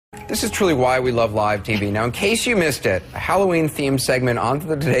This is truly why we love live TV. Now, in case you missed it, a Halloween-themed segment on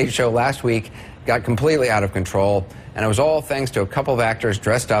the Today Show last week got completely out of control, and it was all thanks to a couple of actors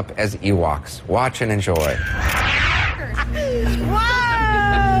dressed up as Ewoks. Watch and enjoy.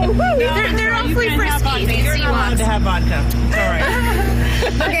 Whoa! They're awfully frisky. You're not allowed to have vodka. Sorry.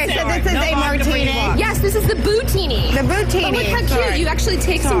 Okay, so this is a martini. Yes, this is the bootini. The bootini. But look how cute. You actually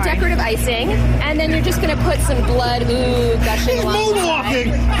take some decorative icing, and then you're just going to put some blood, gushing along.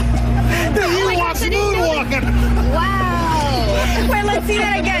 Moonwalking! The Ewoks moonwalking! Wow. Wait, let's see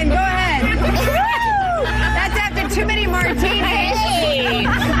that again. Go ahead. That's after too many martinis. Hey!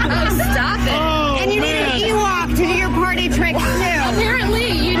 Oh, stop it. Oh, And you need an Ewok to do your party tricks, too.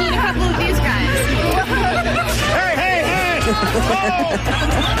 Apparently, you need a couple of these guys. Hey, hey, hey!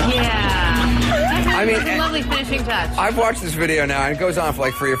 Oh. Yeah. I mean, It's a lovely finishing touch. I've watched this video now, and it goes on for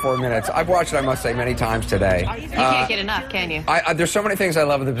like 3 or 4 minutes. I've watched it, I must say, many times today. You can't get enough, can you? There's so many things I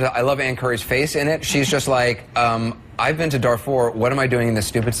love. I love Ann Curry's face in it. She's just like, I've been to Darfur. What am I doing in this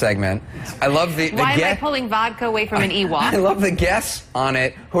stupid segment? I love the Why am I pulling vodka away from an Ewok? I love the guests on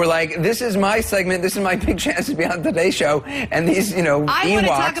it who are like, this is my segment. This is my big chance to be on the Today Show. And these, I Ewoks. want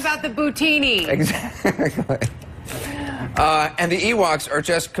to talk about the bootini. Exactly. And the Ewoks are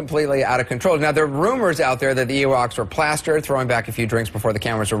just completely out of control. Now, there are rumors out there that the Ewoks were plastered, throwing back a few drinks before the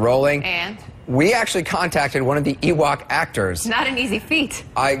cameras were rolling. And? We actually contacted one of the Ewok actors. Not an easy feat.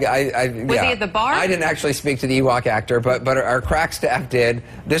 Was he at the bar? I didn't actually speak to the Ewok actor, but our crack staff did.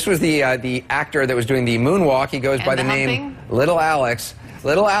 This was the actor that was doing the moonwalk. He goes by the name Little Alex.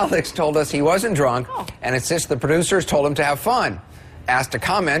 Little Alex told us he wasn't drunk and insists the producers told him to have fun. Asked to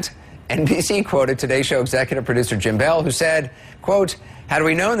comment, NBC quoted Today Show executive producer Jim Bell, who said, quote, "Had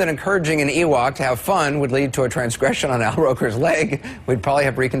we known that encouraging an Ewok to have fun would lead to a transgression on Al Roker's leg, we'd probably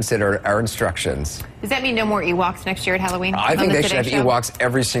have reconsidered our instructions." Does that mean no more Ewoks next year at Halloween? I think they should have Ewoks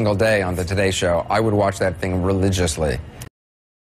every single day on the Today Show. I would watch that thing religiously.